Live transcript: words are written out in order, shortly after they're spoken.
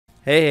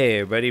Hey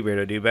everybody,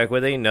 Beardo Dude back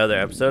with another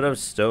episode of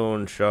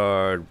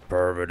Stoneshard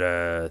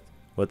Permadeath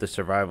with the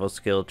survival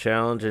skill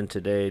challenge, and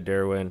today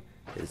Dirwin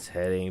is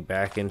heading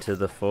back into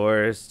the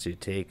forest to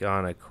take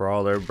on a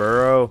crawler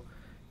burrow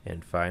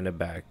and find a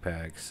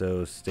backpack,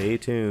 so stay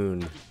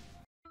tuned.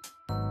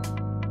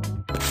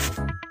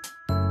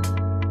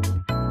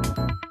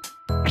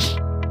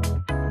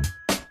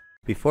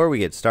 Before we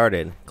get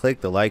started,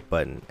 click the like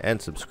button and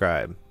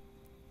subscribe.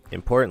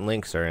 Important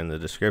links are in the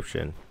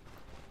description.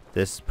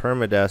 This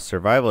permadeath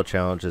survival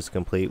challenge is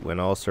complete when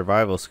all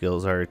survival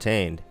skills are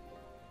attained.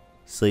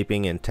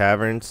 Sleeping in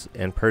taverns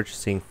and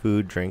purchasing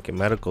food, drink, and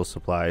medical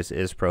supplies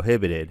is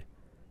prohibited.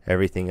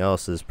 Everything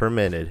else is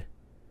permitted.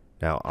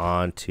 Now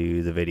on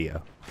to the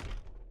video.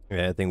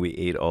 Yeah, I think we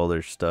ate all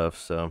their stuff,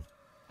 so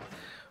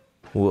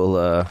we'll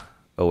oh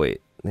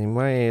wait, they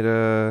might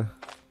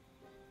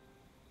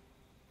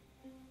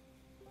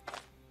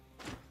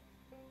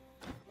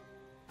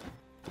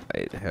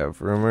might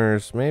have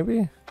rumors,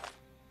 maybe.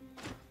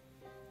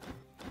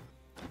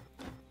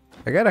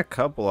 I got a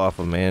couple off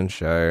of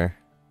Manshire.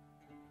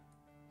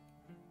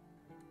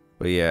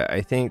 But yeah,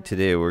 I think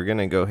today we're going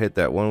to go hit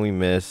that one we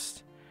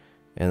missed.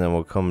 And then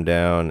we'll come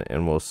down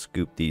and we'll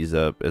scoop these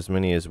up, as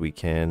many as we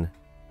can.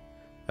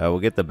 We'll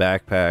get the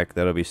backpack.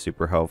 That'll be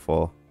super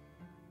helpful.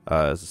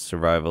 As a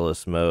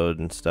survivalist mode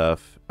and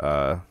stuff.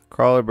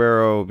 Crawler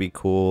barrow will be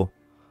cool.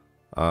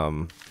 We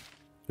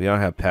don't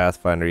have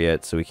Pathfinder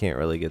yet, so we can't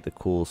really get the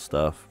cool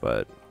stuff.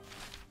 But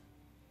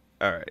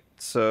alright,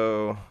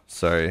 so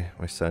sorry,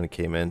 my son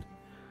came in.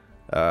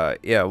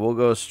 Yeah, we'll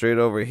go straight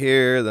over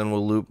here, then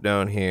we'll loop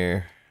down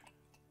here.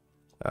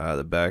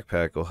 The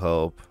backpack will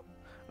help.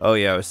 Oh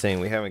yeah, I was saying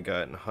we haven't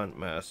gotten Hunt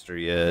Master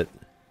yet.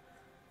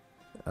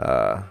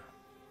 So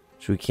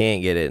we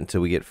can't get it until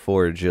we get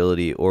 4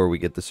 agility or we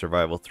get the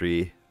Survival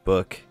 3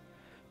 book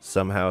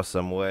somehow,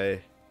 some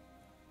way.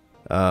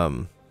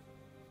 Then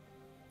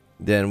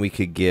we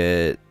could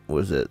get,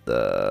 was it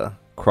the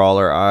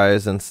crawler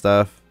eyes and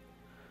stuff?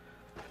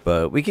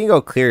 But we can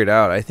go clear it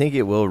out. I think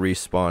it will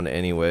respawn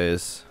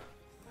anyways.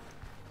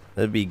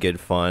 That'd be good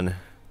fun.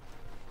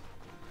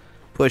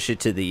 Push it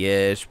to the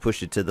edge,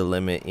 push it to the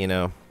limit, you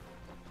know.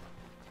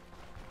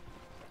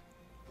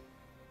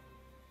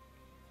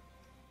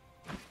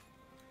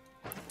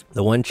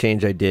 The one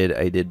change I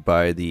did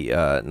buy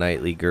the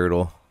nightly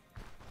girdle.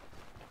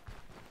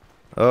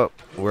 Oh,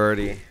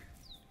 we're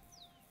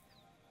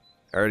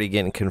already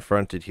getting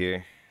confronted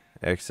here.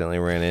 Accidentally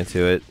ran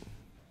into it.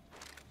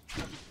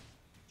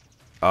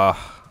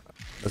 Ah,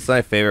 that's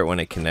my favorite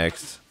when it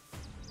connects.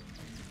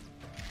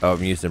 Oh,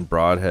 I'm using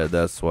broadhead,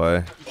 that's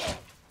why.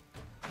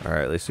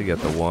 Alright, at least we got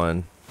the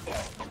one.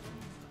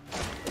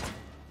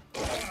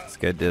 This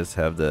guy does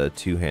have the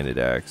two-handed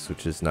axe,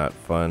 which is not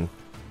fun.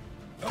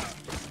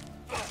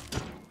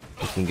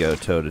 We can go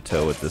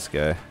toe-to-toe with this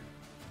guy.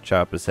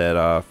 Chop his head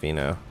off, you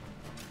know.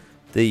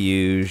 The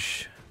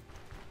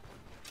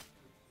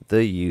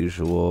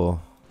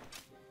usual.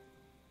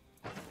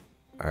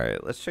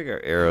 Alright, let's check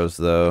our arrows,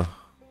 though.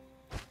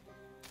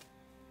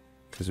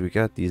 Because we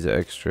got these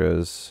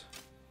extras.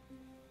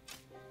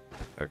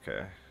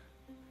 Okay.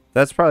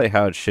 That's probably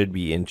how it should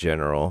be in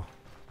general.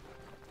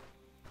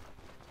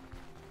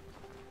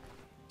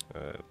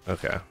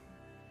 Okay.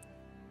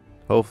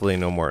 Hopefully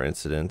no more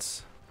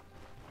incidents.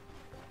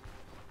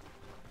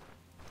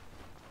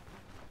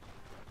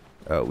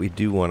 We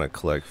do want to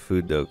collect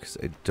food though, because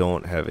I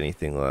don't have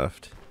anything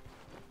left.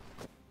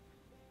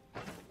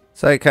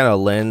 So it kind of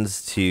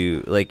lends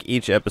to, like,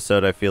 each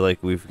episode I feel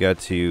like we've got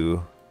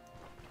to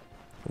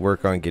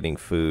work on getting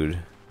food.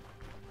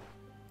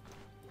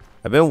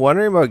 I've been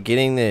wondering about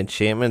getting the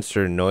enchantments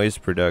for noise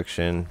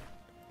production,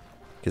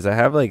 because I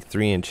have like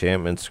 3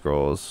 enchantment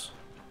scrolls,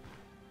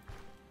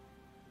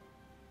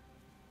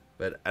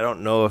 but I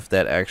don't know if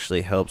that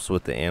actually helps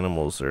with the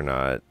animals or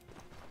not.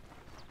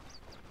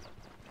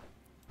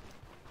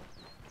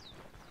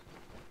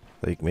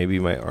 Like maybe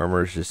my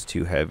armor's just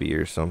too heavy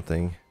or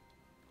something.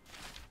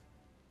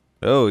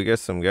 Oh, we got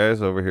some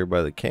guys over here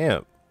by the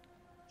camp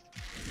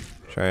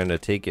trying to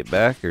take it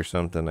back or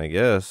something, I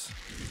guess.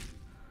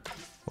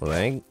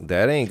 Well,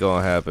 that ain't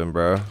gonna happen,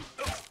 bro.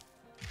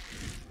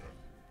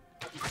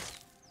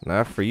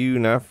 Not for you,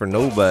 not for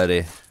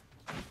nobody.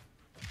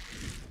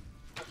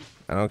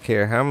 I don't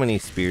care how many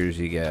spears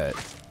you got.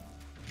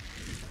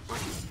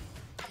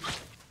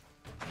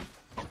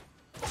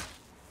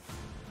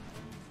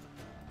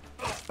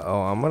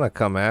 Oh, I'm gonna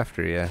come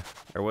after you.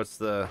 Or what's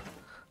the...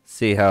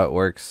 See how it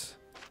works.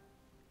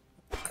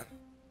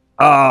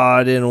 Oh,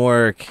 it didn't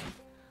work.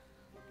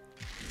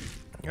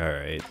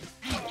 Alright.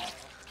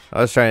 I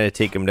was trying to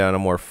take him down a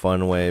more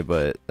fun way,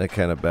 but that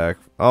kind of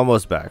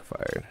almost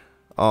backfired.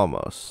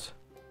 Almost.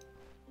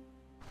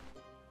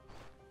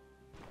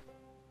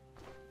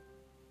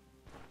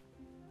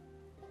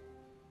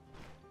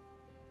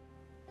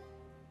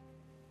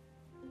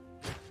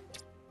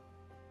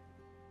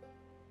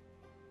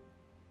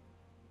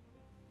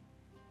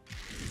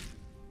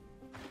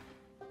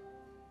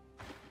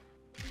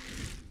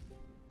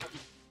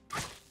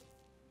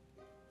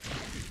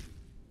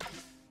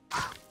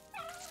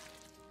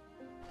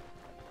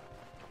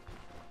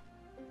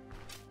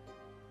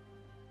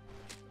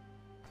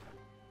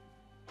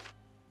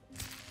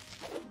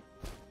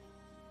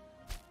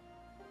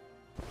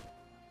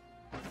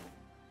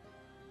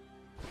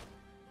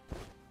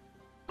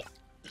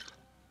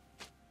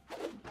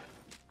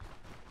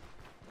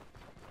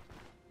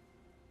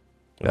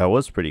 That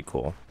was pretty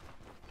cool.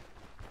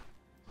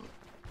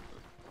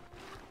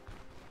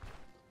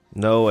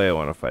 No way I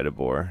want to fight a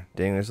boar.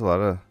 Dang, there's a lot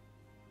of...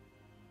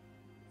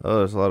 Oh,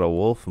 there's a lot of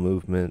wolf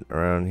movement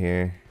around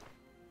here.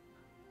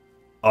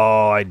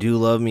 Oh, I do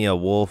love me a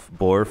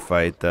wolf-boar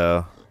fight,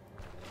 though.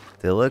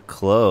 They look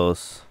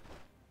close.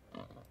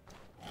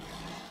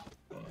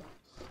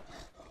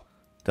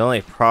 The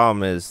only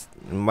problem is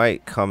it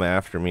might come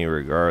after me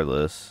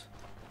regardless.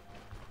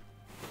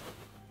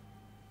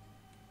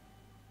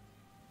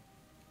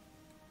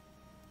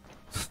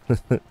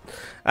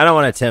 I don't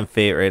want to tempt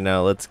fate right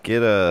now. Let's get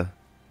to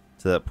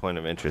that point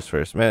of interest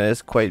first. Man,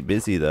 it's quite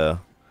busy though.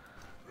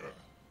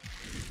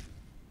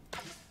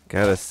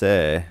 Gotta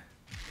say.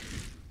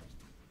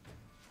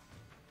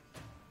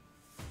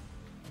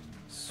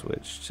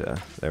 Switch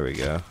to, there we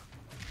go.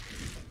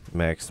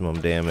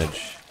 Maximum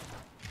damage.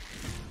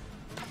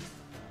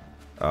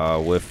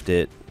 Whiffed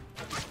it.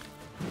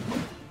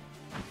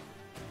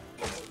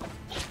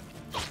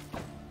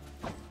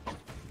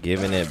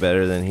 Giving it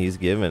better than he's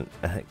giving.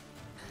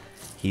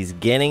 He's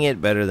getting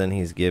it better than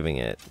he's giving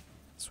it.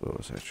 That's what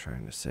was I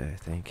trying to say, I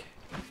think.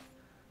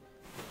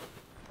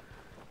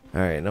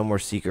 Alright, no more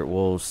secret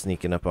wolves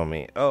sneaking up on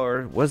me. Oh,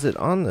 or was it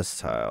on this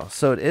tile?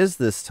 So it is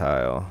this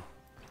tile.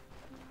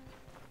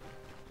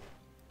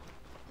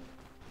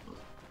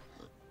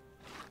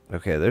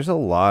 Okay, there's a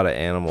lot of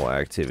animal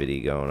activity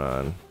going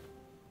on.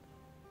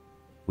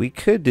 We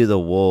could do the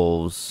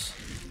wolves.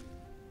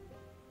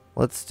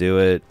 Let's do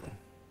it.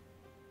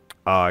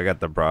 Oh, I got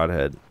the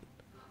broadhead.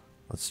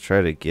 Let's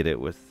try to get it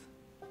with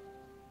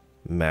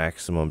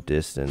maximum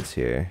distance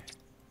here.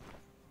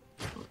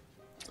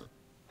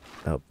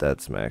 Nope,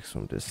 that's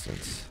maximum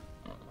distance.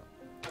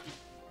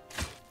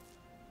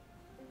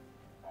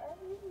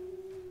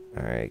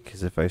 Alright,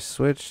 because if I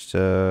switch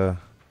to...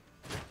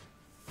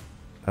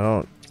 I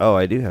don't... Oh,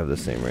 I do have the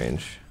same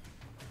range.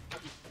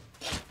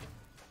 If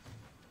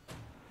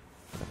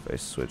I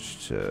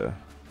switch to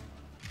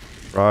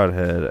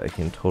broadhead, I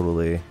can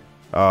totally...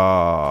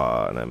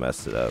 Oh, and I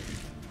messed it up.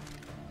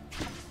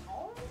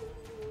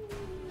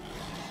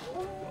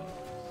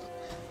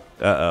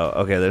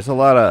 Uh-oh. Okay, there's a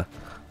lot of...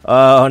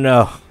 Oh,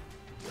 no.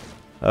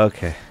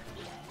 Okay.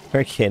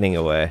 We're getting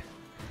away.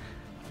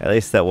 At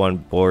least that one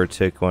boar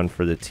took one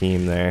for the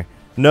team there.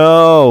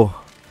 No!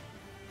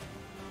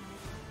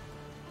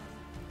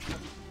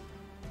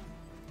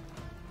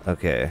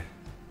 Okay.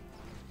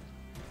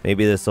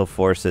 Maybe this will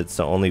force it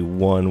so only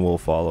one will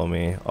follow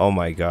me. Oh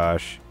my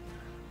gosh.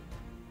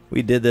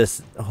 We did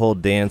this whole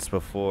dance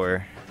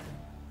before.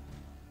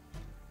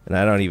 And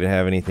I don't even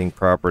have anything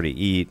proper to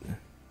eat.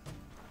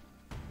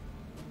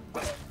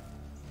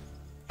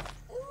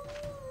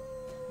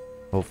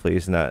 Hopefully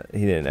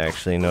he didn't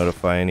actually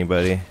notify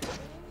anybody.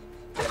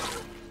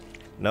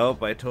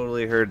 Nope, I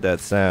totally heard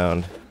that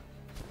sound.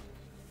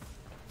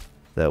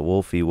 That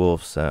wolfy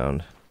wolf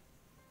sound.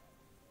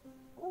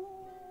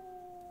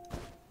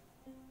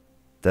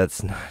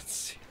 That's not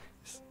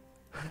serious.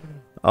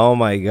 Oh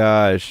my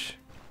gosh.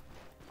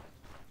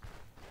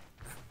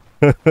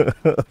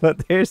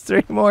 There's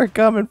 3 more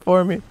coming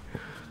for me.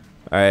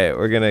 Alright,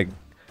 we're gonna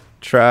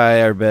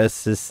try our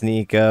best to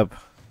sneak up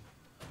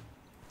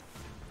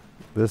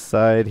this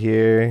side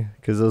here,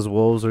 because those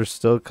wolves are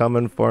still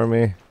coming for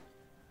me.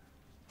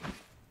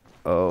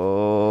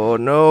 Oh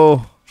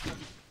no.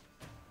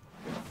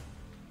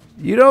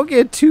 You don't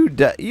get to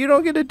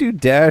do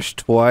dash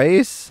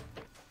twice.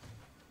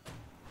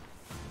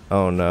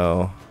 Oh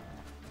no.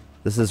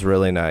 This is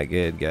really not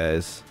good,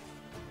 guys.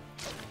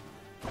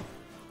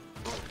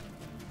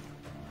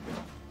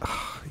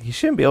 You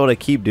shouldn't be able to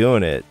keep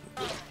doing it.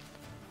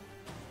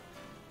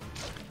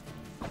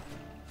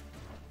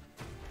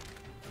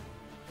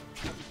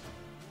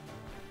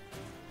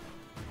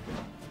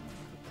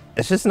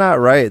 It's just not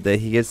right that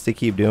he gets to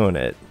keep doing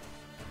it.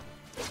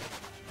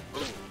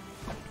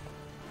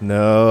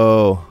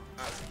 No.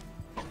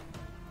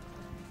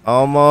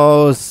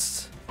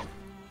 Almost.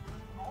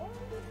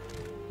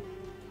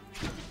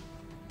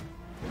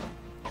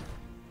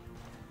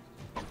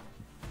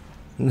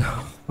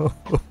 No.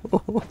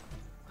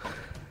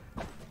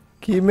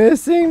 Keep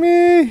missing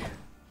me.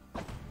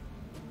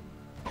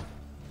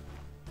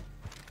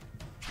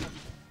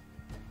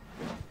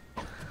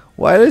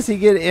 Why does he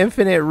get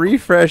infinite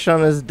refresh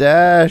on his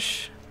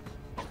dash?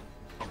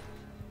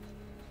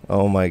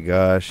 Oh my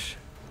gosh.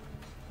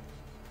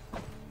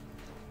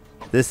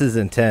 This is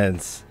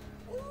intense.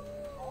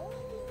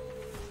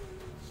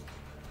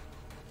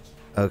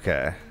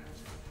 Okay.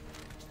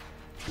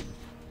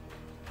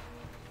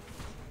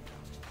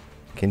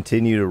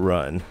 Continue to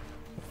run.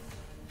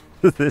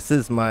 This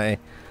is my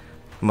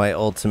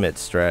ultimate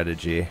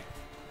strategy.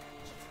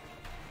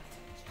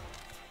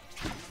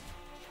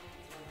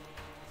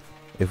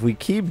 If we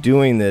keep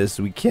doing this,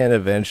 we can't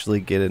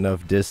eventually get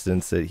enough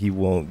distance that he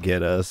won't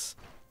get us.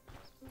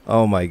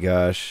 Oh my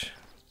gosh.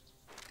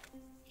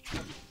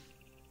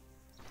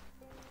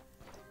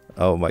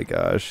 Oh my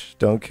gosh.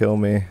 Don't kill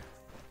me.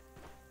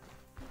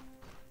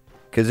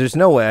 Because there's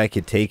no way I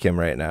could take him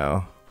right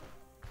now.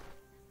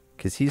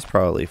 Because he's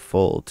probably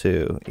full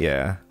too.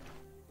 Yeah.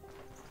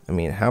 I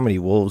mean, how many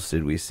wolves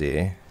did we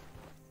see?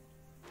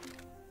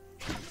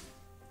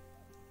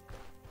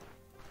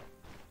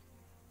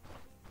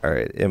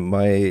 Alright,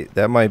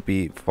 that might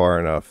be far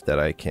enough that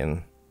I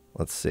can,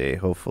 let's see,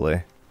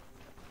 hopefully.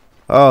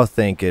 Oh,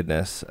 thank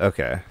goodness.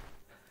 Okay.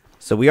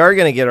 So we are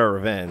going to get our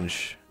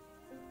revenge.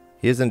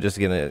 He isn't just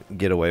going to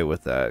get away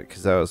with that,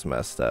 because that was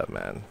messed up,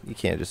 man. You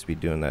can't just be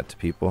doing that to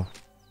people.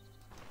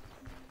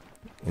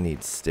 I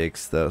need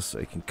sticks, though, so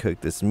I can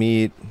cook this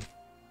meat.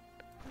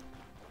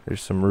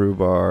 There's some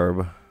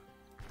rhubarb.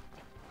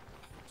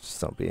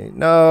 Something.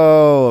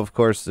 No, of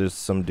course there's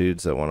some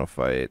dudes that want to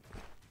fight.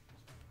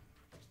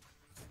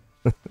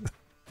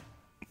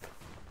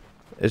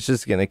 It's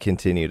just going to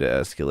continue to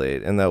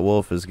escalate, and that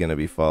wolf is going to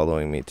be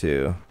following me,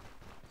 too.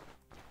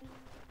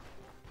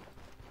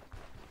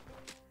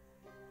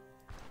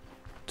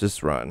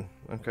 Just run.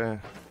 Okay.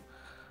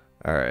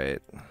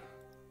 Alright.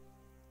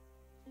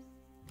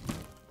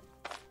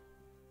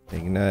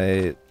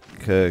 Ignite.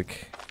 Cook.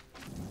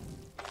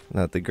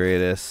 Not the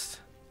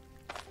greatest.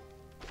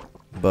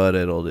 But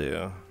it'll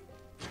do.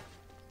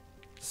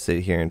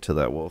 Sit here until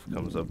that wolf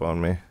comes up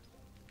on me.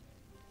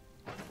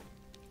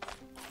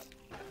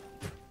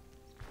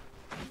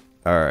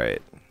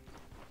 Alright.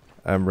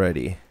 I'm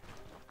ready.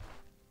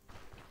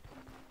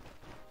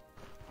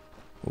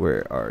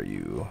 Where are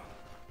you?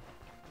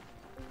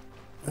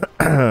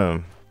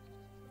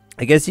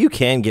 I guess you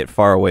can get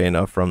far away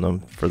enough from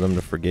them for them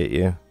to forget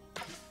you.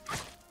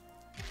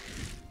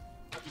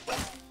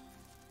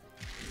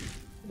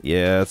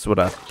 Yeah, that's what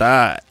I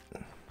thought.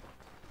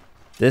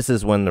 This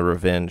is when the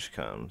revenge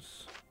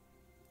comes.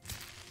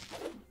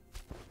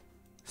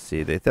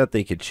 See, they thought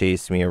they could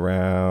chase me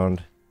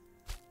around,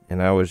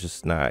 and I was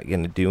just not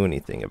gonna do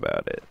anything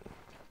about it.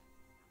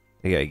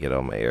 I gotta get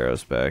all my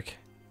arrows back.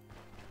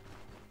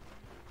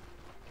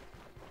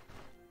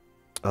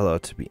 Although,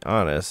 to be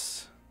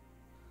honest,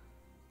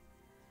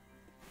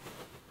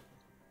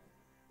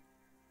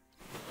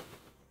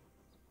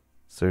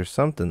 so there's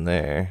something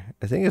there.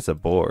 I think it's a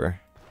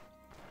boar.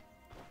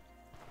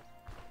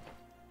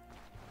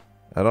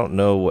 I don't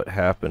know what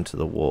happened to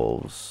the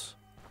wolves.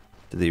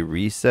 Did they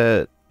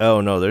reset? Oh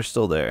no, they're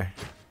still there.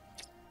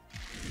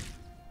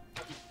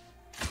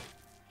 I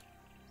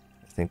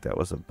think that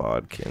was a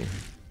bodkin.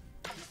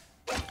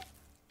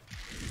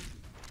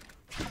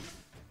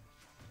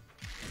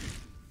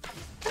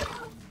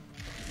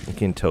 We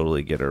can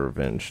totally get our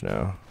revenge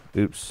now.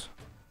 Oops.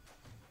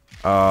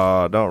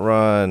 Oh, don't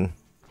run.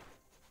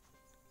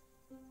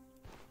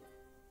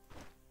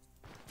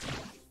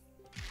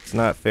 It's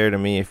not fair to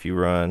me if you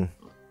run.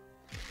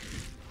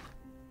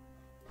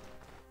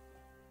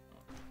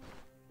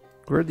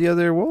 Where'd the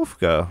other wolf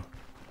go?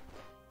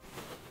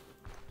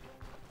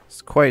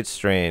 It's quite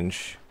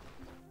strange.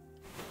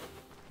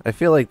 I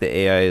feel like the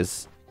AI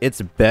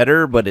it's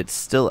better, but it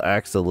still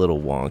acts a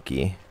little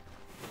wonky.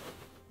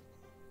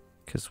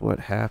 Because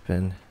what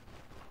happened?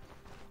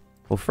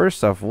 Well,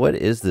 first off, what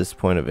is this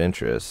point of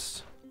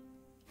interest?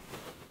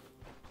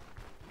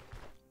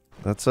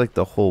 That's like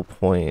the whole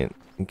point.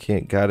 You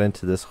can't got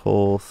into this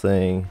whole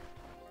thing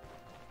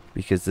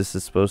because this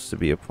is supposed to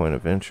be a point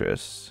of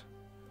interest.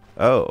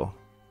 Oh.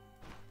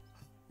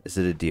 Is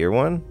it a deer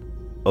one?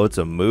 Oh, it's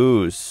a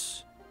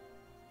moose.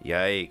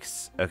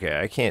 Yikes.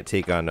 Okay, I can't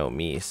take on no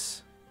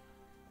meese.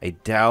 I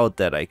doubt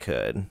that I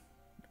could.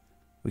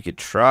 We could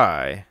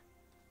try.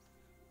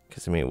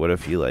 Because, I mean, what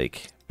if you,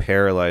 like,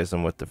 paralyze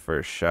them with the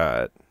first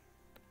shot?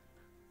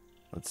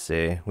 Let's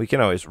see. We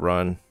can always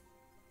run.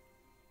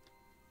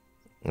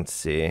 Let's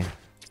see.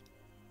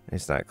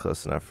 It's not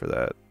close enough for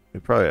that. We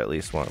probably at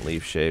least want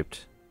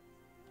leaf-shaped.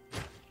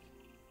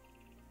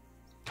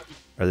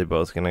 Are they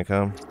both going to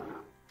come?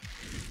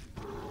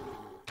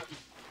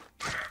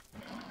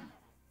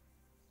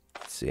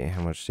 Let's see.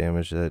 How much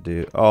damage did that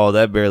do? Oh,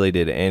 that barely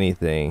did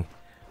anything.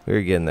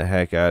 We're getting the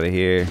heck out of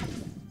here.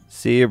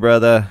 See you,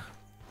 brother.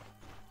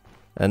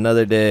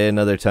 Another day,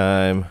 another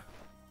time.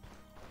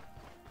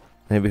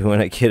 Maybe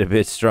when I get a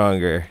bit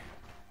stronger.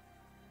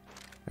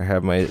 Or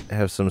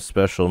have some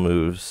special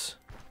moves.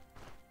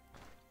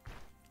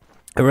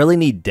 I really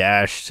need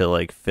dash to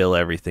like fill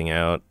everything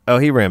out. Oh,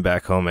 he ran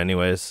back home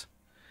anyways.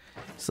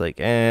 It's like,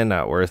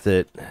 not worth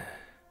it.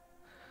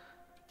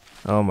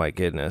 Oh my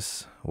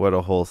goodness. What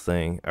a whole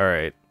thing.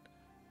 Alright.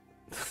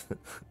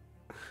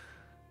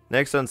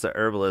 Next one's the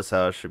herbalist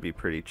house. Should be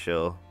pretty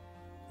chill.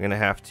 I'm gonna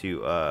have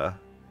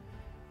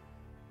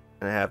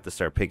to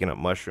start picking up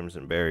mushrooms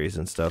and berries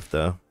and stuff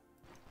though.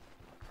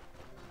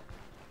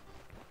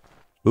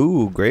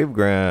 Ooh, grave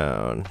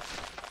ground.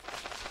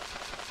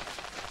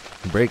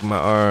 Break my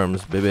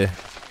arms, baby.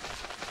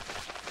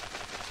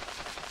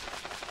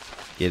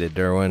 Get it,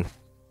 Dirwin.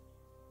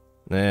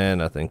 Nah,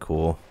 nothing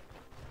cool.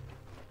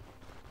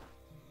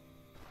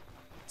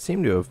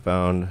 Seem to have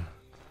found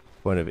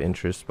point of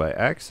interest by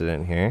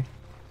accident here.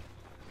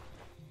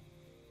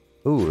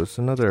 Ooh, it's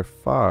another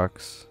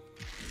fox.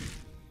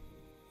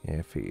 Yeah,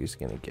 I figure he's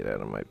gonna get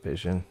out of my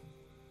vision.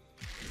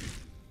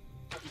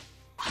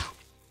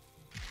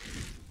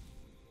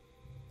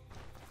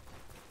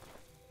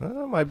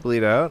 Oh, might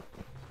bleed out.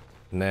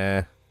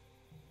 Nah.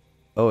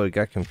 Oh, it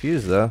got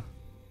confused though.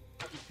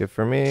 Good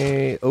for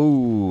me.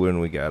 Oh,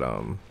 and we got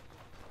him.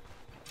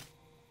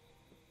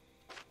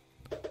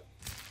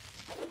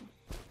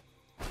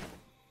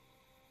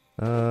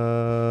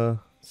 Let's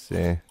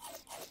see.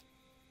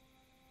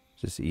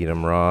 Just eat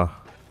them raw.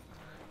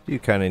 You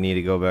kind of need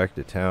to go back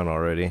to town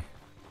already.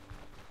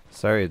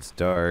 Sorry it's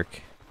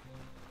dark.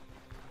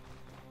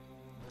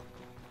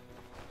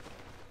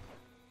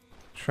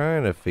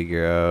 Trying to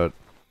figure out.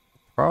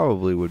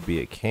 Probably would be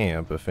a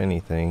camp, if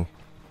anything.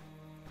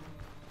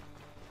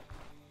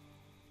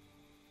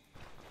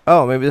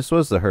 Oh, maybe this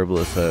was the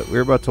herbalist hut. We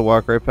were about to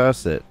walk right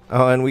past it.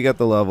 Oh, and we got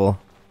the level.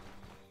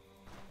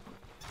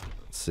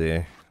 Let's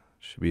see.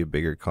 Should be a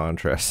bigger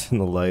contrast in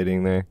the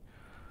lighting there.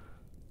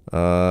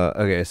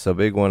 Okay, so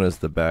big one is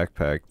the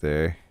backpack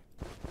there.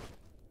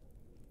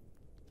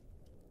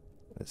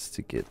 That's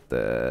to get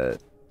that.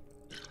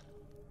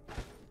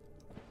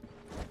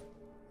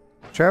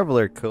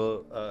 Traveler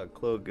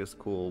cloak is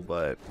cool,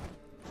 but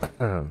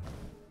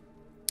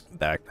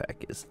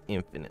backpack is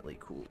infinitely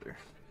cooler.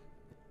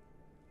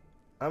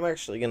 I'm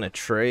actually going to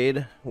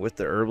trade with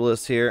the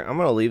herbalist here. I'm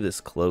going to leave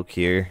this cloak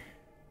here.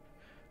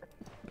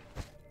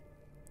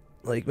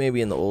 Like, maybe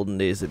in the olden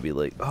days it'd be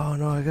like, oh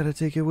no, I gotta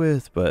take it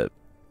with, but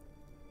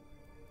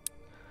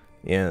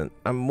yeah,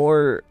 I'm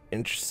more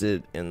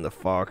interested in the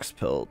fox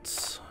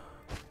pelts,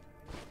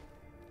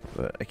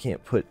 but I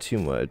can't put too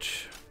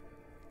much.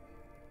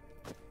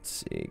 Let's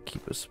see,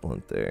 keep a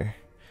splint there.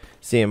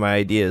 See, my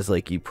idea is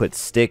like you put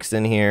sticks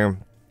in here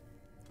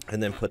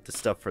and then put the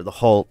stuff for the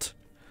halt,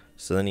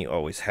 so then you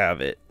always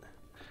have it,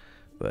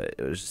 but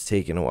it was just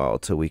taking a while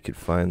till we could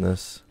find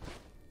this.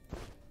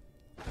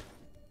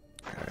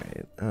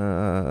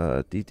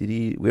 Alright,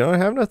 we don't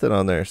have nothing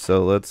on there,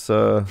 so let's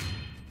we'll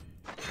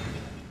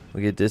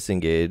get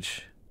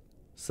disengage,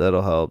 so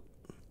that'll help.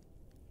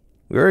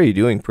 We're already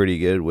doing pretty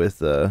good with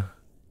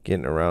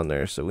getting around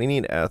there, so we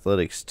need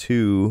athletics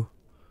 2,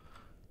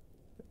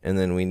 and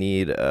then we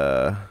need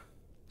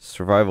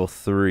survival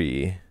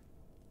 3,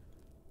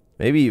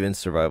 maybe even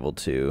survival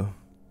 2.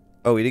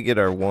 Oh, we did get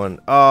our 1.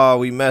 Oh,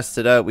 we messed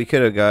it up. We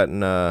could have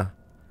gotten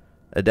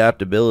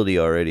adaptability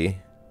already.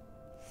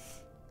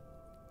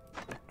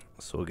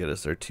 So we'll get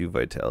us our 2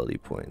 vitality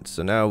points.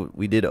 So now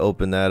we did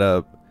open that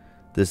up.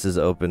 This is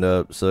opened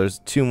up. So there's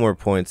 2 more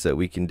points that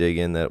we can dig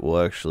in that will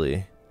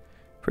actually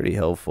pretty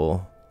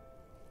helpful.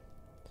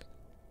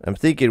 I'm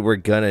thinking we're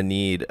gonna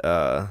need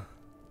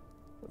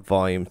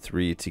volume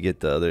 3 to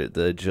get the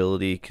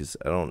agility, because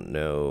I don't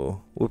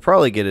know. We'll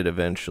probably get it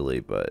eventually,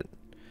 but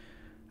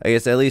I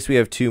guess at least we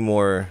have 2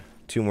 more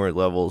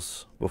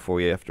levels before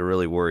we have to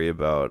really worry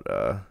about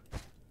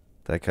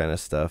that kind of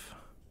stuff.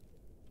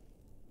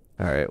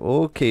 Alright,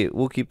 well, okay,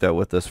 we'll keep that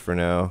with us for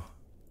now.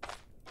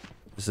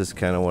 This is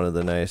kind of one of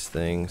the nice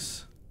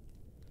things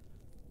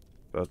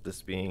about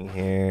this being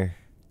here.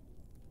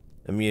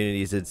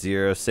 Immunity's at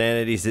 0,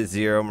 sanity's at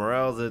 0,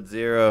 morale's at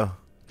 0.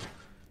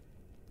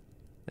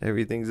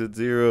 Everything's at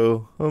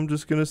 0. I'm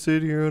just gonna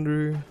sit here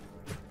under,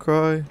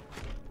 cry.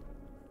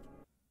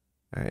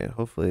 Alright,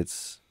 hopefully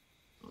it's...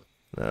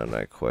 No,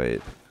 not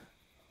quite.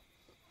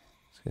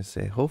 I was gonna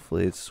say,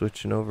 hopefully it's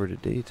switching over to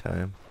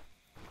daytime.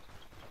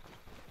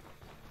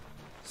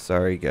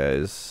 Sorry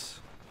guys,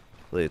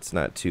 hopefully it's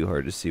not too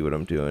hard to see what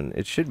I'm doing.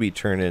 It should be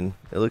turning.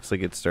 It looks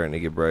like it's starting to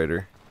get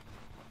brighter.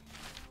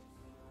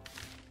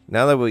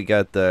 Now that we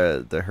got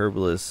the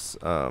herbalist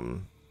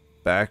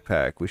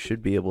backpack, we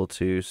should be able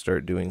to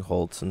start doing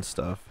halts and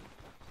stuff.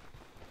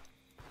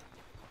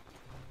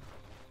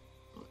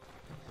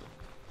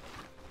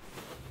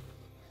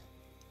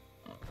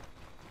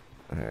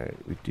 Alright,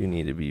 we do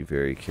need to be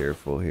very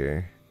careful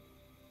here.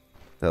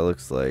 That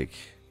looks like...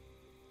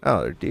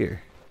 Oh, they're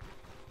deer.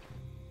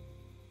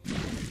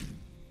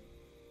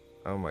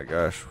 Oh my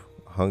gosh,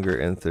 hunger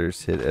and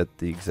thirst hit at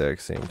the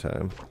exact same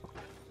time.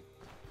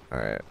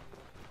 Alright.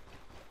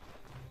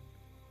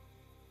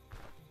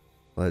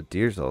 Well, that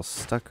deer's all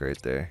stuck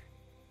right there.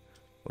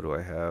 What do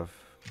I have?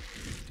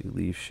 Do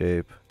leaf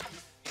shape.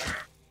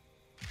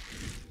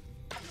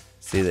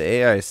 See, the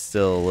AI is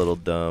still a little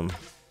dumb.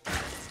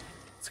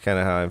 It's kind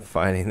of how I'm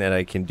finding that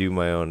I can do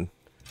my own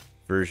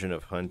version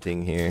of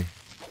hunting here.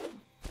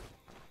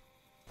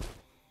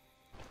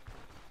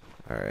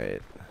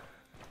 Alright.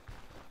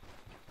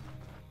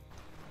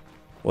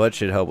 Well, it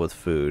should help with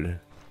food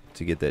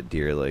to get that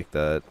deer like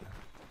that.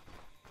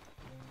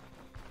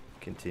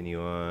 Continue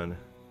on.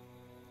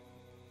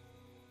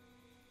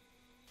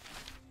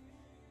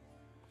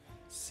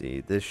 Let's see,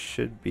 this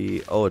should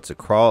be... Oh, it's a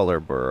crawler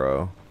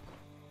burrow.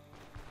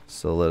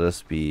 So let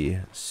us be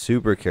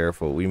super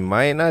careful. We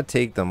might not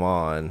take them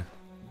on,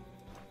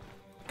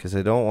 because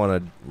I don't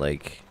want to,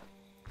 like,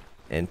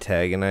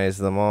 antagonize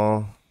them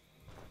all.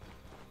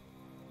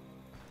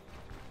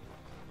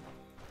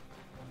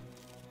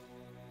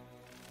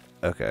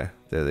 Okay,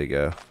 there they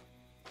go.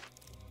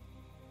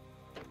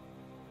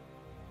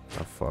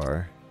 How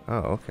far?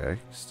 Oh, okay.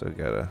 Still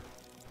got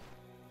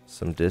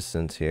some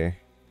distance here.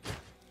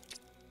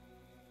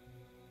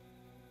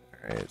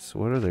 Alright, so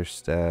what are their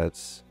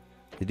stats?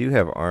 They do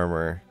have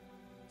armor.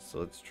 So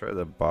let's try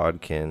the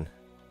bodkin.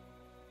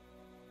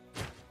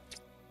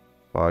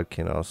 Bod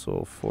can also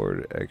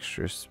afford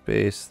extra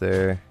space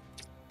there.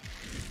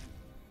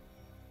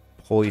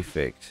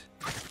 Perfect.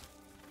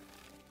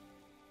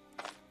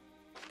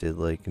 Did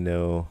like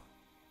no...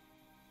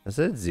 I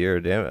said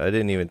 0 damage. I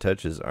didn't even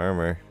touch his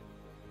armor.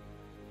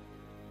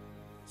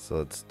 So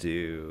let's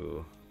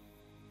do...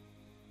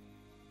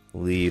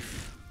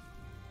 Leaf.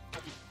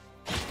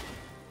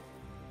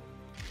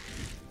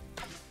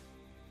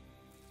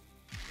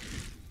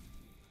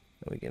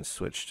 We can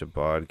switch to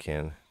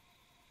Bodkin.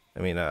 I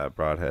mean,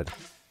 Broadhead.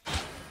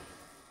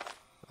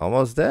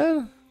 Almost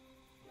dead?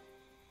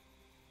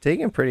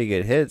 Taking pretty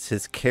good hits.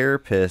 His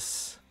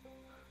Carapace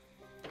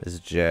is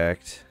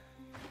jacked.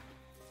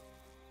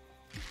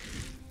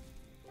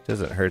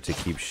 Doesn't hurt to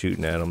keep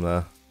shooting at him,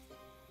 though.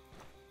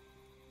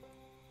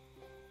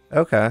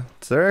 Okay,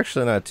 so they're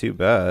actually not too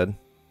bad.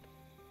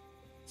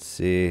 Let's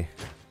see.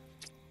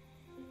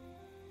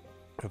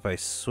 If I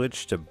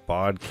switch to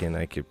Bodkin,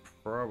 I could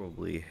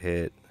probably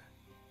hit...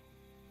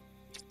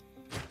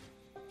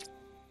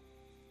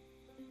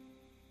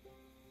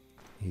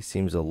 He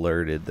seems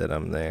alerted that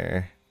I'm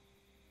there.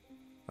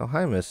 Oh,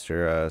 hi,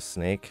 Mr.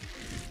 Snake.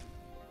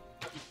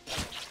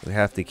 We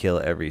have to kill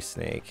every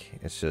snake.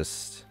 It's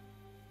just...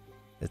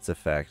 It's a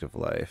fact of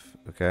life,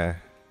 okay?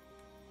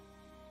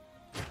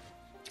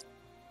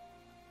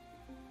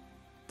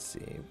 Let's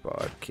see,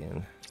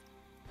 Bodkin.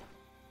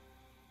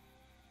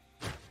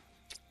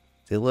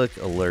 They look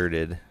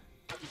alerted.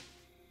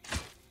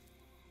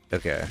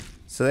 Okay,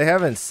 so they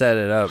haven't set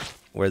it up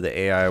where the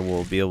AI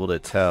will be able to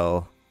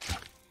tell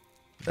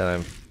that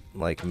I'm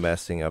like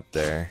messing up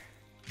their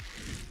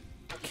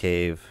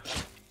cave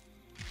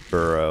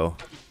burrow,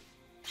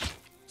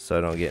 so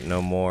I don't get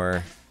no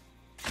more.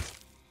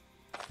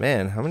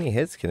 Man, how many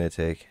hits can it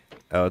take?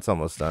 Oh, it's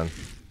almost done.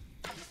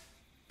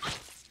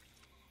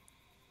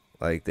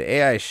 Like, the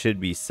AI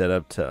should be set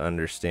up to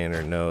understand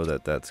or know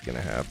that that's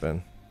gonna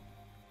happen.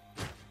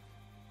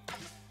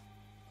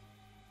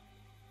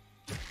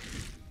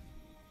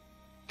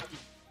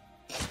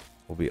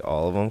 Will be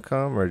all of them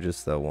come or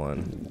just that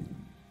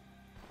one?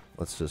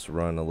 Let's just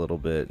run a little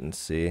bit and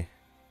see.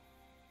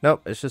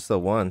 Nope, it's just the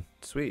one.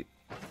 Sweet.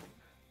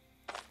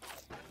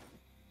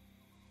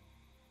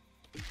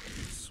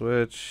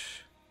 Switch.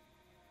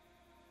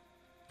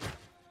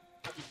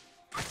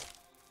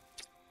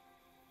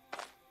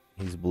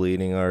 He's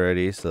bleeding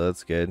already, so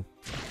that's good.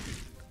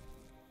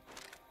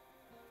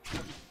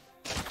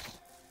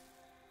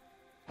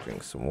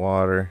 Drink some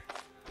water.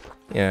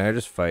 Yeah, I'm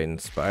just fighting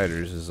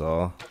spiders is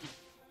all.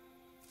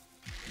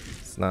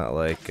 It's not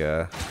like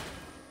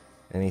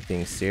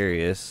anything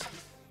serious.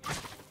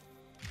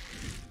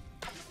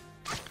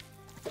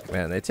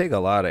 Man, they take a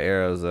lot of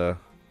arrows though.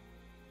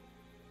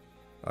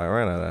 Oh, I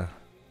ran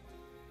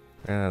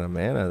out of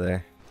mana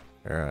there.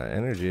 Or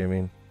energy, I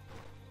mean.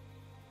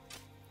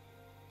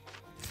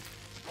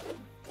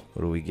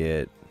 What do we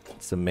get?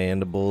 Some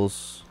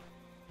mandibles.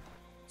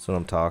 That's what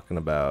I'm talking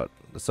about.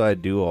 That's why I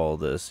do all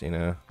this, you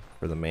know,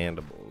 for the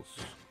mandibles.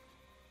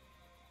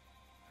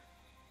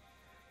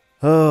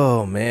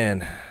 Oh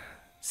man,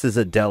 this is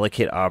a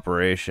delicate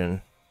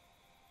operation.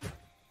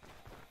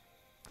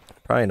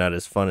 Probably not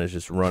as fun as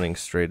just running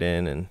straight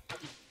in and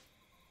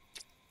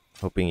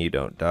hoping you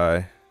don't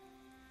die.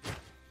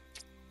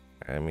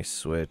 Alright, let me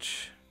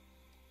switch.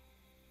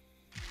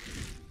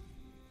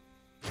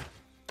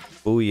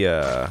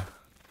 Booyah.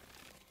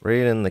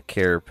 Right in the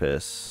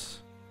carapace.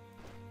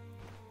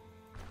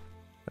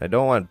 I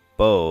don't want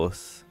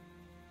both,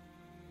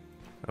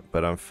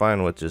 but I'm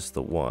fine with just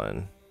the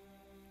one.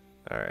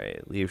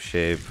 Alright, leaf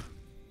shape.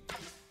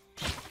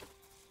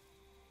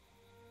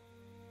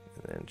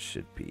 And then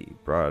should be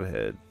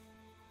broadhead.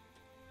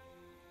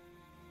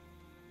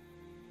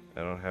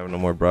 I don't have no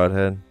more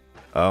broadhead.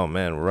 Oh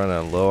man, we're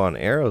running low on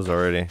arrows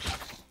already.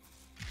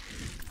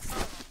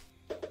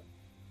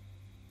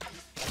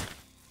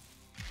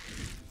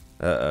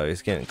 Uh-oh,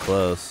 he's getting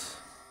close.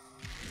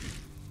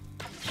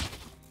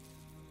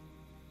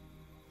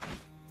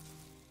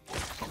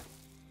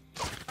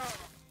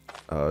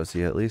 Oh, is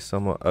he at least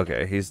somewhat?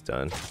 Okay, he's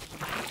done.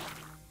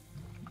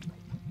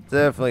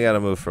 Definitely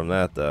gotta move from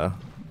that, though.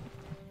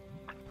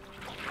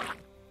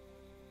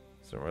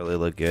 Doesn't really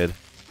look good.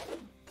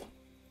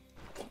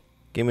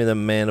 Give me the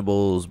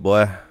mandibles,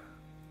 boy.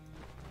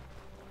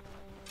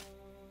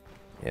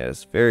 Yeah,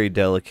 it's a very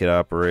delicate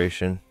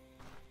operation.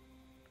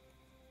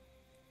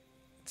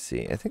 Let's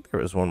see, I think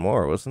there was one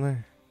more, wasn't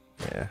there?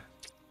 Yeah.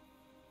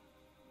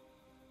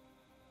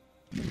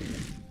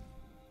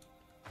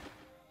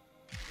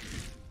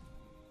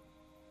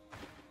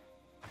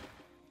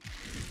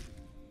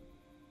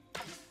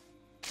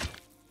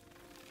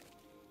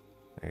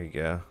 There you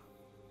go.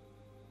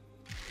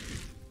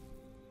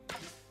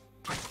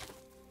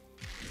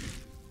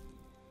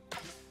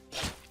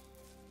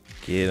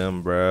 Get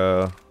him,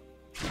 bro.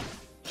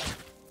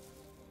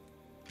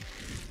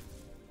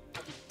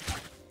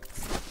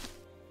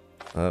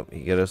 Oh,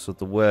 he got us with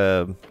the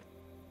web.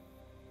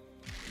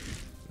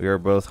 We are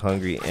both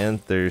hungry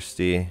and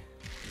thirsty.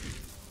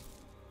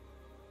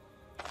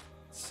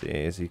 Let's see,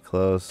 is he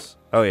close?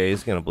 Oh yeah,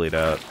 he's gonna bleed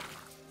out.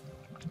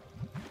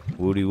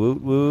 Woody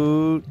woot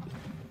woot.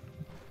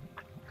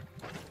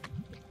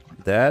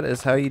 That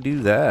is how you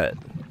do that.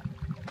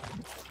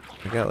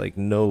 I got like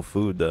no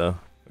food though.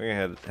 We're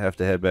gonna have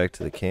to head back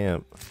to the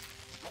camp.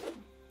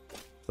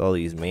 With all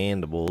these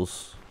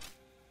mandibles.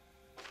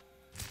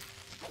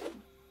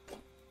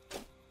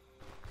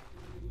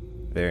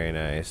 Very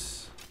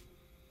nice.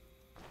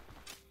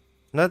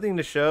 Nothing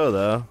to show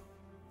though.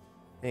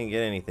 Didn't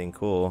get anything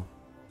cool.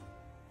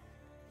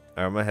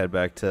 Alright, I'm gonna head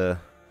back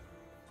to...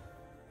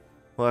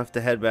 We'll have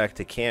to head back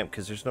to camp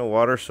because there's no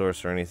water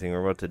source or anything.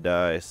 We're about to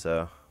die,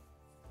 so...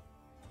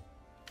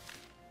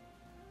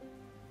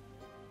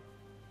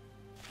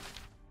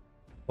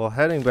 While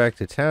heading back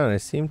to town, I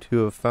seem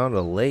to have found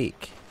a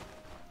lake.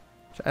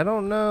 I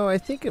don't know. I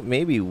think it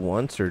maybe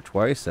once or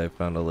twice I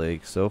found a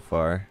lake so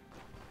far.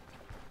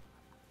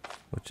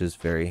 Which is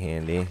very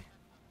handy.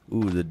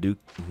 Ooh, the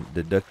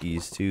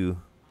duckies too.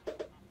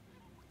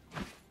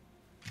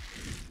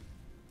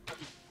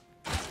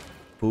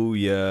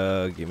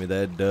 Booyah, give me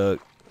that duck.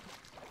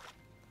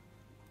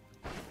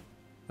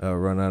 Oh,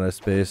 run out of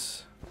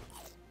space.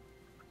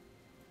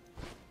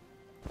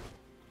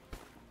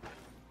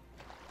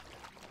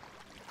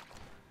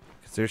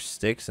 Cause there's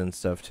sticks and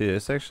stuff too.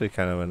 It's actually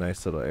kind of a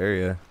nice little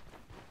area.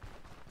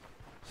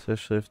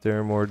 Especially if there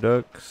are more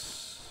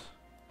ducks.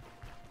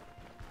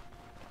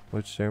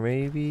 Which there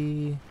may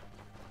be.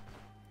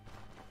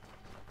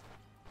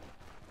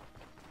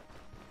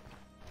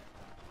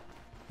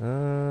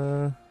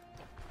 I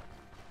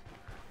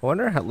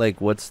wonder how,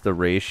 like, what's the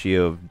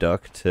ratio of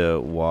duck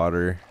to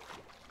water?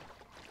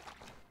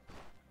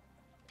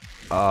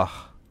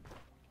 Ah.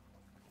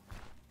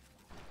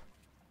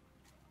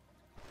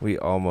 We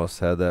almost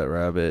had that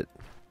rabbit.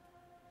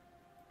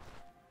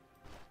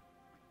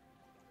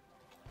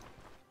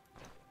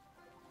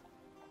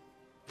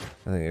 I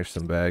think there's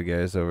some bad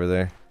guys over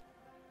there.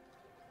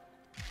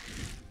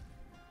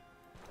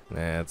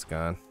 Nah, it's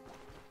gone.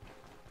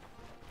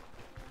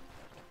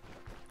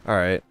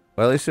 Alright.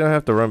 Well, at least we don't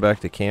have to run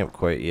back to camp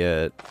quite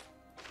yet.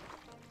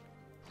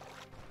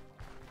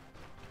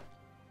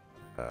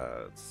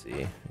 Let's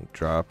see.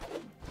 Drop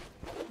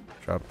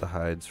the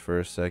hides for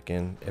a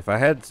second. If I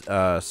had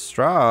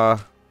straw,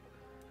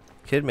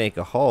 could make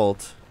a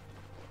halt.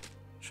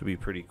 Should be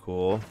pretty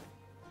cool.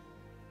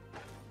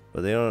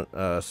 But they don't.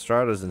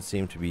 Straw doesn't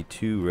seem to be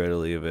too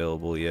readily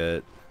available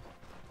yet.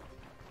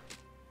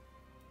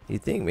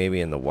 You'd think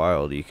maybe in the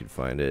wild you could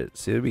find it.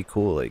 See, it'd be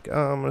cool. Like,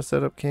 oh, I'm gonna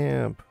set up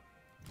camp.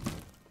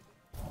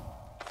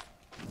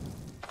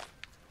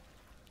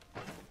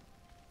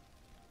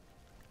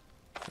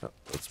 Oh,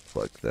 let's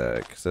pluck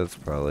that, because that's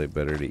probably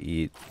better to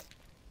eat.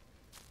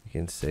 You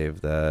can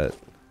save that.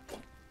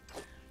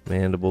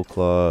 Mandible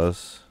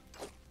claws.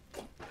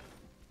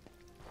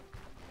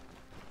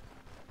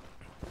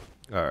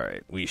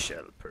 Alright, we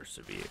shall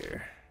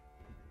persevere.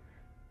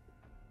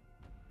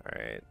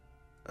 Alright.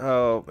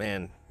 Oh,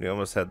 man. We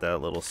almost had that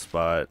little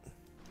spot.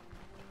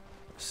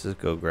 Let's just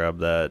go grab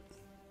that.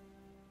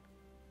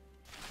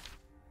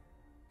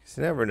 Because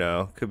you never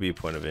know. Could be a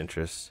point of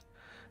interest.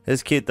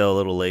 It's cute, though. A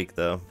little lake,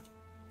 though.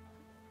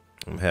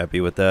 I'm happy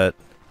with that.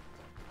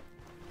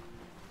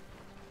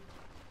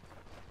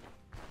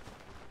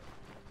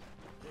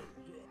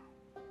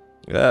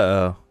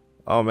 Uh-oh.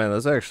 Oh, man.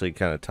 Those are actually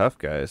kind of tough,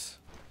 guys.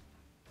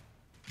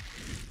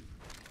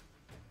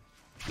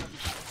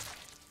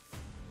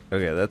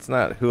 Okay, that's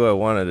not who I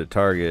wanted to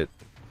target.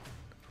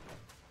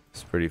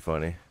 It's pretty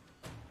funny.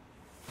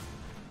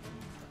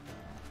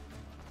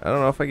 I don't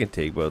know if I can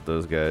take both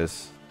those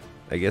guys.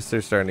 I guess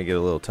they're starting to get a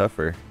little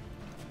tougher.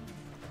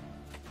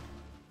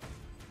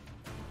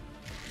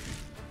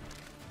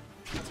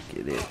 Let's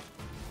get it.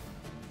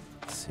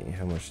 Let's see,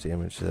 how much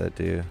damage did that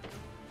do?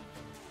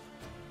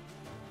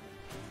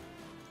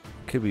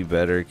 Could be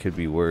better, could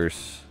be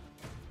worse.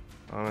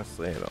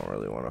 Honestly, I don't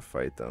really want to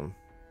fight them.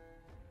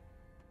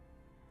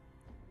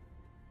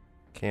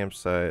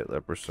 Campsite,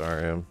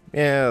 Leprosarium.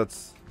 Yeah,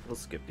 let's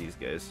skip these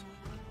guys.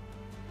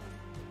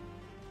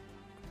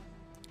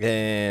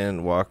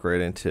 And walk right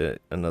into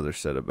another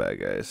set of bad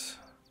guys.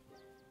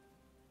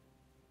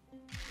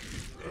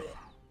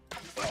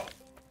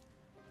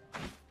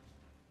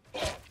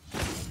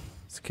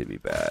 This could be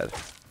bad.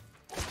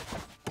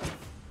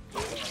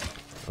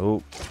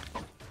 Oh.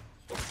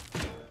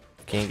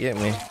 Can't get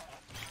me.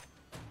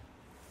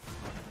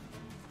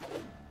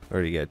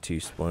 Already got 2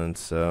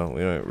 splints, so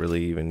we don't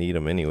really even need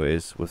them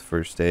anyways with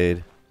first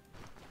aid.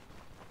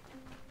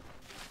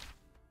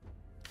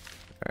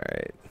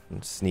 Alright,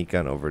 let's sneak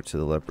on over to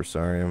the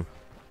Leprosarium.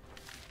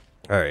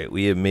 Alright,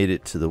 we have made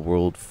it to the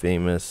world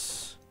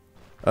famous...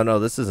 Oh no,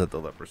 this isn't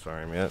the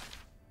Leprosarium yet.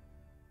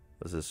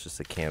 Was this just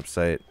a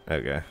campsite?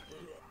 Okay.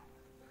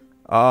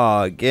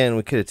 Ah, again,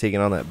 we could have taken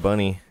on that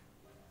bunny.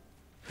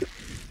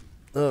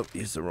 Oh,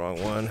 used the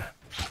wrong one.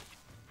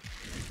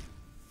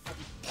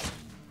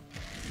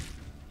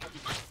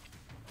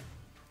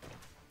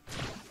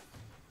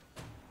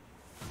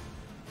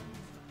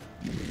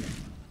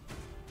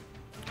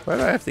 Why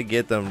do I have to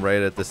get them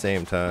right at the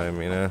same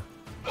time, you know?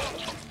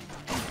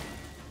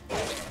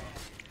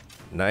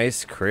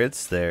 Nice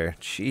crits there.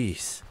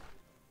 Jeez.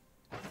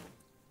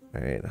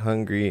 Alright,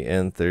 hungry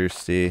and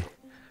thirsty.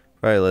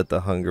 Probably let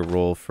the hunger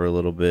roll for a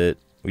little bit.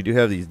 We do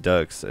have these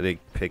ducks. I did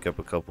pick up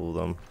a couple of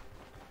them.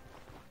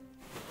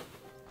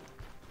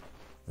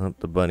 Oh,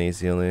 the bunny's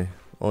the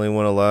only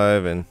one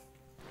alive, and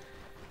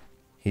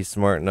he's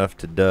smart enough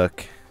to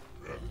duck.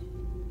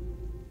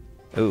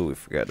 Oh, we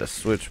forgot to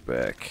switch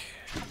back.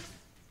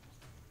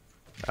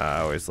 I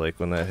always like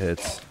when that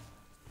hits.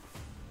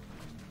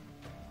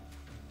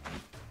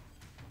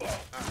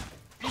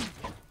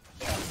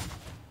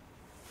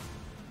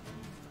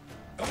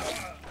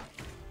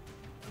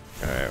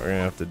 Alright, we're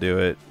gonna have to do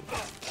it.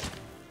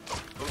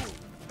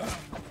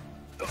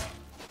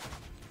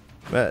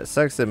 It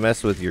sucks to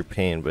mess with your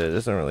pain, but it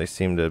doesn't really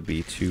seem to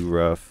be too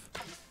rough.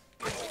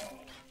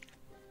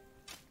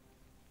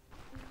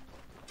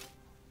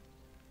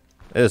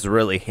 It is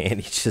really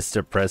handy just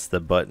to press the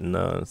button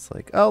though. It's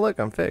like, oh look,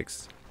 I'm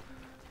fixed.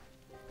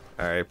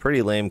 Alright,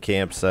 pretty lame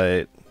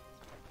campsite.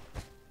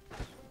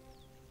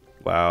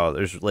 Wow,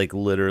 there's like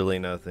literally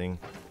nothing.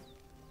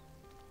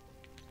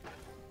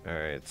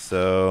 Alright,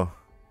 so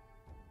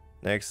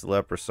next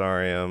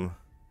Leprosarium.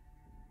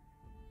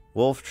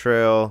 Wolf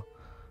Trail.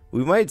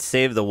 We might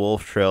save the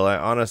Wolf Trail. I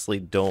honestly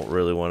don't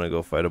really want to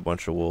go fight a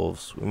bunch of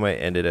wolves. We might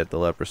end it at the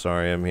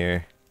Leprosarium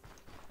here.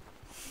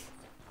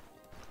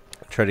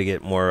 Try to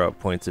get more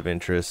points of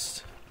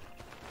interest.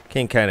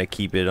 Can kind of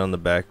keep it on the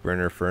back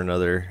burner for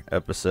another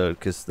episode,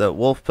 because the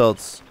wolf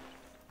pelts,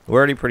 we're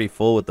already pretty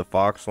full with the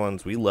fox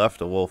ones. We left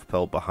a wolf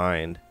pelt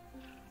behind.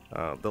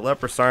 The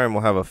Leprosarium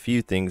will have a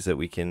few things that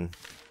we can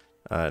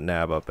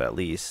nab up at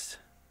least.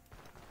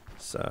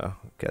 So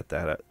get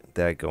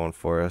that going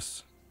for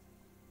us.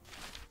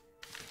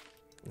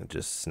 And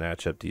just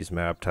snatch up these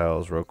map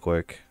tiles real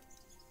quick.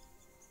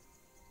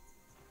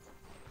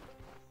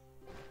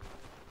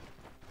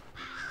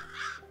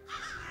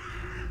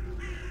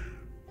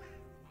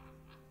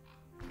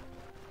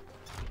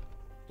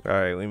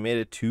 Alright, we made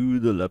it to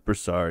the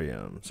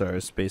Leprosarium. Sorry, I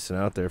was spacing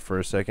out there for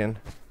a second.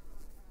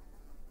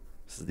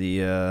 This is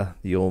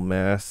the old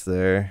mast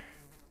there.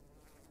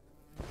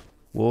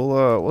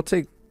 We'll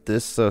take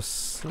this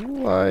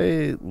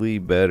slightly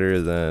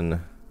better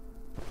than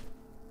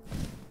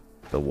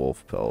the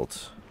wolf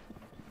pelt.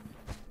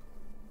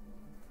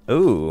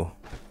 Ooh.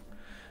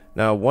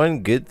 Now,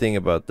 one good thing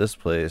about this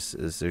place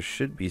is there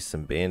should be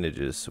some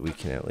bandages, so we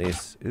can at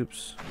least,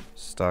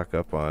 stock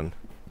up on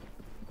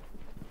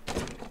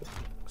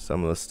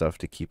some of the stuff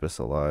to keep us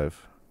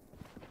alive.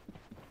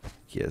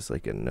 He has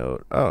like a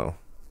note. Oh.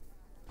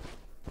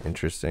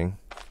 Interesting.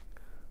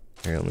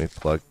 Here, let me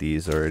plug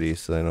these already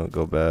so they don't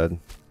go bad.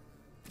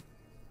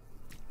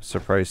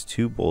 Surprise,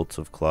 2 bolts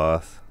of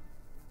cloth.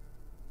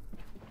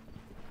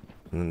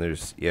 And then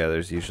there's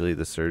usually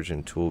the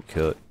surgeon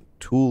toolkit,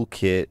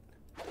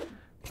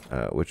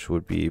 which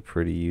would be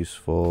pretty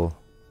useful.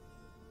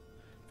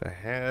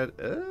 If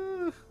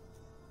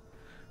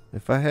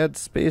I had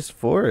space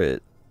for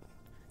it,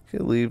 I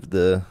could leave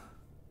the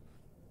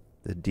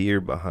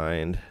deer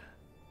behind,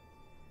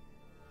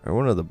 or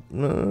one of the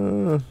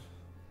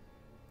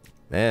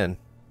man.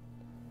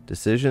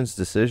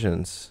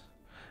 Decisions.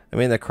 I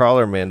mean, the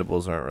crawler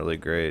mandibles aren't really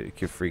great. It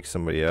could freak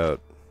somebody out.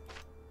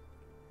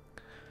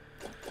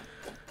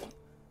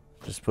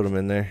 Just put them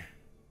in there.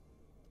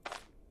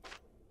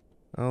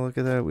 Oh, look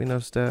at that. We know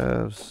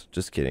stabs.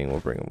 Just kidding.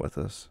 We'll bring them with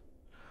us.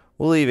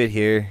 We'll leave it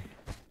here.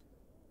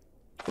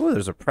 Oh,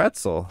 there's a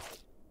pretzel.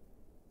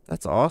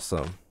 That's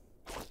awesome.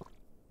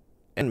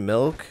 And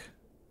milk.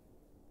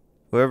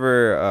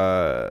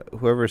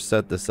 Whoever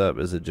set this up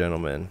is a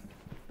gentleman.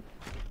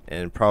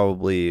 And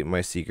probably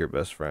my secret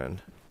best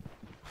friend.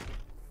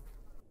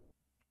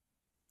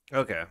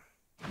 Okay.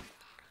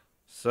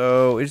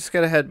 So we just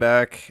gotta head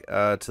back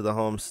to the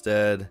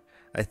homestead.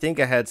 I think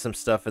I had some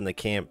stuff in the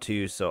camp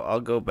too, so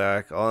I'll go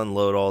back, I'll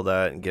unload all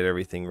that and get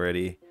everything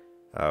ready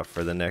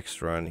for the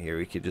next run here.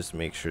 We could just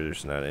make sure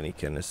there's not any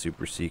kind of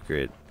super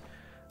secret.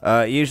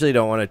 Usually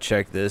don't want to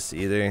check this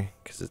either,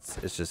 because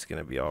it's just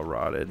gonna be all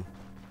rotted.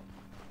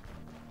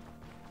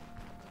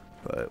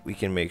 But we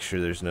can make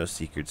sure there's no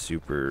secret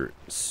super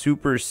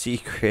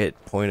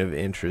secret point of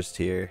interest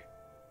here.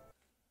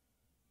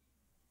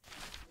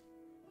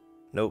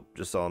 Nope,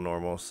 just all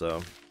normal,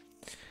 so.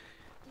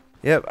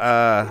 Yep,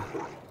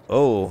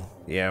 oh,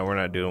 yeah, we're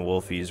not doing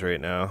wolfies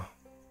right now.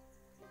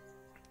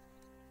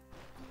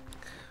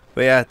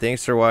 But yeah,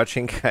 thanks for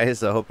watching,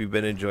 guys. I hope you've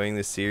been enjoying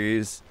the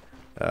series.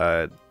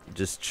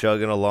 Just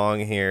chugging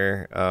along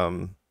here.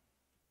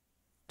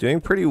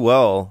 Doing pretty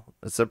well.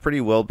 It's a pretty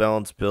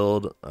well-balanced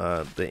build.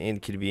 The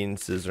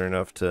inconveniences are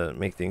enough to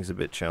make things a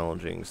bit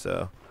challenging,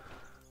 so.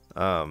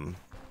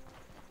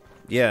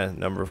 Yeah,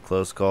 number of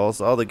close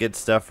calls. All the good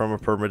stuff from a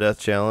permadeath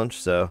challenge,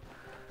 so.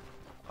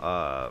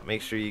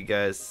 Make sure you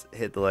guys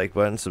hit the like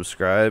button,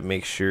 subscribe.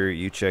 Make sure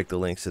you check the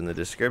links in the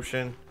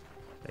description.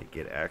 I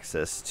get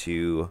access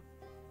to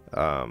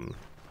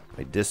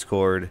my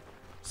Discord.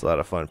 It's a lot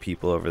of fun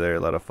people over there, a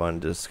lot of fun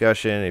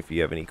discussion. If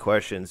you have any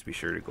questions, be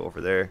sure to go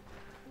over there.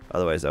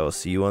 Otherwise, I will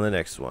see you on the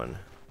next one.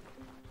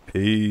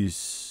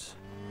 Peace.